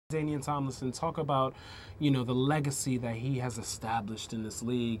Danian Tomlinson, talk about, the legacy that he has established in this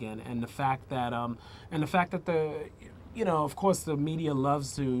league, and the fact that of course the media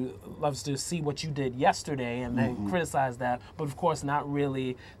loves to see what you did yesterday and then criticize that, but of course not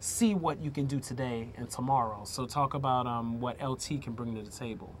really see what you can do today and tomorrow. So talk about what LT can bring to the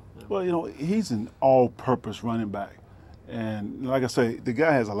table. Well, he's an all-purpose running back. And like I say, the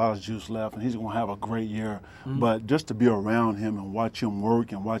guy has a lot of juice left, and he's going to have a great year. But just to be around him and watch him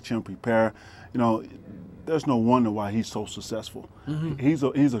work and watch him prepare, there's no wonder why he's so successful. He's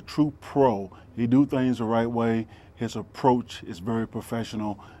a true pro. He do things the right way. His approach is very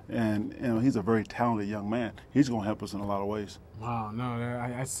professional, and he's a very talented young man. He's going to help us in a lot of ways. Wow, no,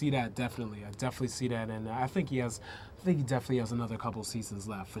 I see that definitely. I definitely see that, and I think he definitely has another couple seasons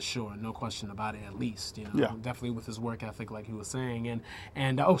left for sure. No question about it. At least, Yeah. definitely with his work ethic, like he was saying,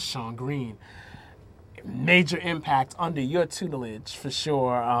 and Sean Green. Major impact under your tutelage for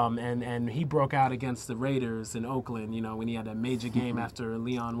sure, and he broke out against the Raiders in Oakland, when he had that major game after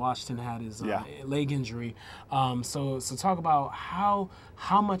Leon Washington had his leg injury. So talk about how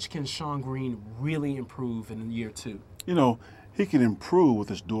much can Sean Green really improve in year 2? He can improve with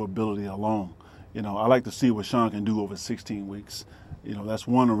his durability alone. I like to see what Sean can do over 16 weeks. That's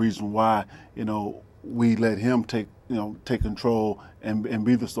one of the reasons why, we let him take control and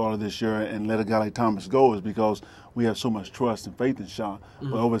be the starter this year and let a guy like Thomas go, is because we have so much trust and faith in Sean.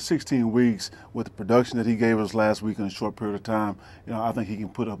 But over 16 weeks, with the production that he gave us last week in a short period of time, I think he can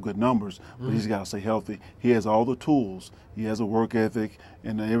put up good numbers, but he's got to stay healthy. He has all the tools. He has a work ethic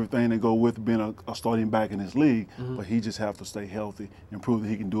and everything that go with being a starting back in this league, but he just has to stay healthy and prove that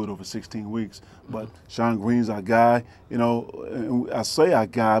he can do it over 16 weeks. But Sean Green's our guy. And I say our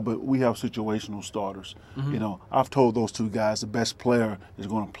guy, but we have situational starters. I've told those two guys the best player is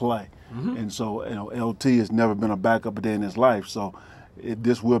going to play. And so, LT has never been a backup a day in his life. So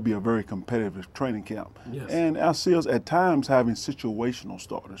this will be a very competitive training camp. Yes. And I see us at times having situational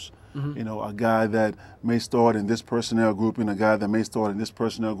starters. A guy that may start in this personnel grouping, a guy that may start in this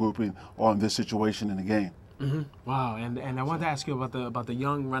personnel grouping or in this situation in the game. Wow, and I wanted to ask you about the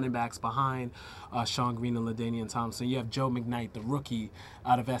young running backs behind Sean Green and LaDainian Thompson. You have Joe McKnight, the rookie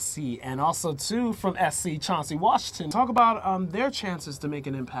out of SC, and also two from SC, Chauncey Washington. Talk about their chances to make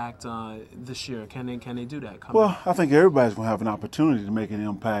an impact this year. Can they do that? Well, I think everybody's going to have an opportunity to make an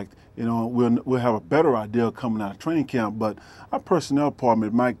impact. We'll have a better idea coming out of training camp, but our personnel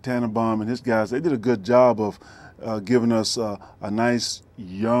department, Mike Tannenbaum and his guys, they did a good job of giving us a nice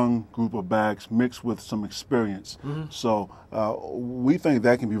young group of backs mixed with some experience. So we think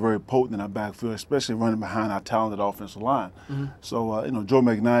that can be very potent in our backfield, especially running behind our talented offensive line. So, Joe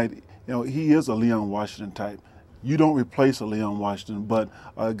McKnight, he is a Leon Washington type. You don't replace a Leon Washington, but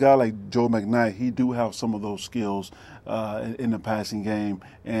a guy like Joe McKnight, he do have some of those skills in the passing game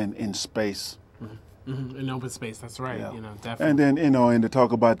and in space. In open space, that's right. Yeah. Definitely. And then, and to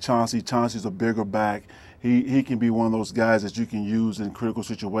talk about Chauncey's a bigger back. He can be one of those guys that you can use in critical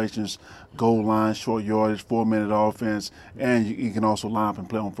situations, goal line, short yardage, 4-minute offense, and you can also line up and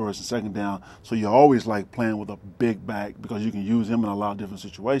play on first and second down. So you always like playing with a big back because you can use him in a lot of different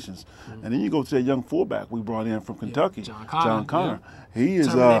situations. And then you go to that young fullback we brought in from Kentucky, John Connor. Yeah. He is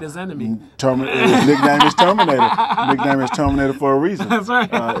Terminator's enemy. His nickname is Terminator. Nickname is Terminator for a reason. That's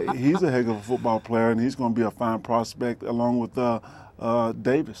right. He's a heck of a football player, and he's going to be a fine prospect along with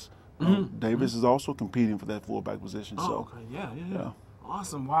Davis. Davis is also competing for that fullback position. Oh, okay. Yeah.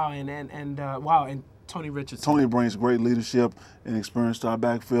 Awesome. Wow. And Tony Richardson. Tony brings great leadership and experience to our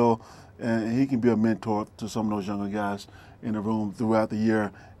backfield, and he can be a mentor to some of those younger guys in the room throughout the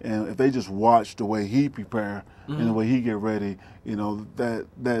year. And if they just watch the way he prepare and the way he get ready,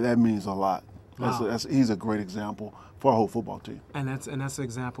 that means a lot. Wow. He's a great example for our whole football team. And that's an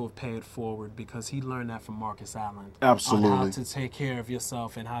example of pay it forward, because he learned that from Marcus Allen. Absolutely. On how to take care of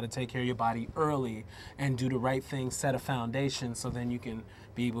yourself and how to take care of your body early and do the right thing, set a foundation, so then you can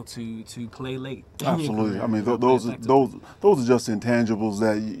be able to play late. Absolutely. I mean, those are just intangibles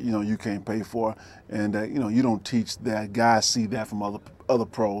that you can't pay for, and that you don't teach that. Guys see that from other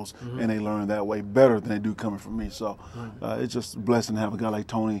pros, and they learn that way better than they do coming from me. So it's just a blessing to have a guy like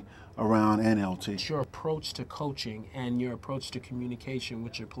Tony around and LT. Your approach to coaching and your approach to communication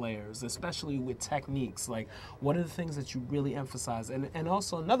with your players, especially with techniques, like what are the things that you really emphasize? And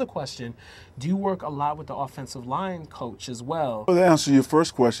also another question, do you work a lot with the offensive line coach as well? Well, to answer your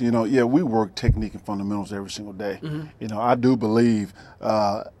first question, we work technique and fundamentals every single day. I do believe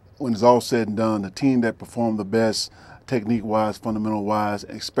when it's all said and done, the team that performed the best technique-wise, fundamental-wise,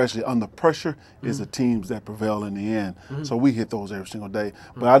 especially under pressure, is the teams that prevail in the end. So we hit those every single day.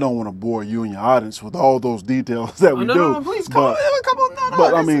 But I don't want to bore you and your audience with all those details that we do. No, please, come on.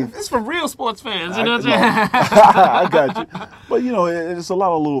 But I mean, it's for real sports fans. You know what I got you. But, you know, it's a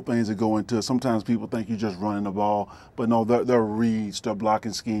lot of little things that go into it. Sometimes people think you're just running the ball. But no, their reads, their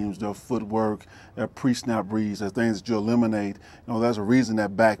blocking schemes, their footwork, their pre-snap reads, their things that you eliminate. You know, there's a reason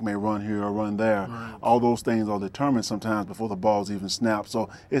that back may run here or run there. Right. All those things are determined sometimes before the ball's even snapped. So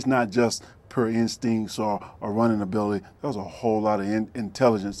it's not just pure instincts or running ability. There's a whole lot of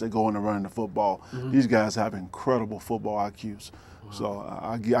intelligence that go into running the football. These guys have incredible football IQs. So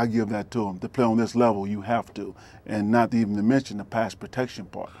I give that to them. To play on this level, you have to. And not even to mention the pass protection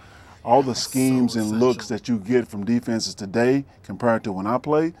part. All the schemes and looks that you get from defenses today compared to when I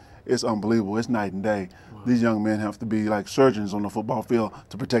played, it's unbelievable. It's night and day. Wow. These young men have to be like surgeons on the football field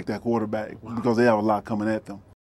to protect that quarterback because they have a lot coming at them.